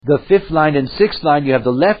The fifth line and sixth line, you have the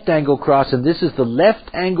left angle cross, and this is the left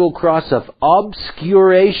angle cross of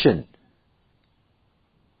obscuration.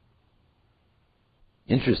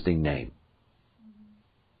 Interesting name.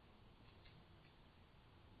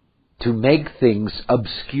 To make things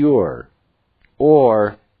obscure,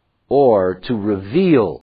 or to reveal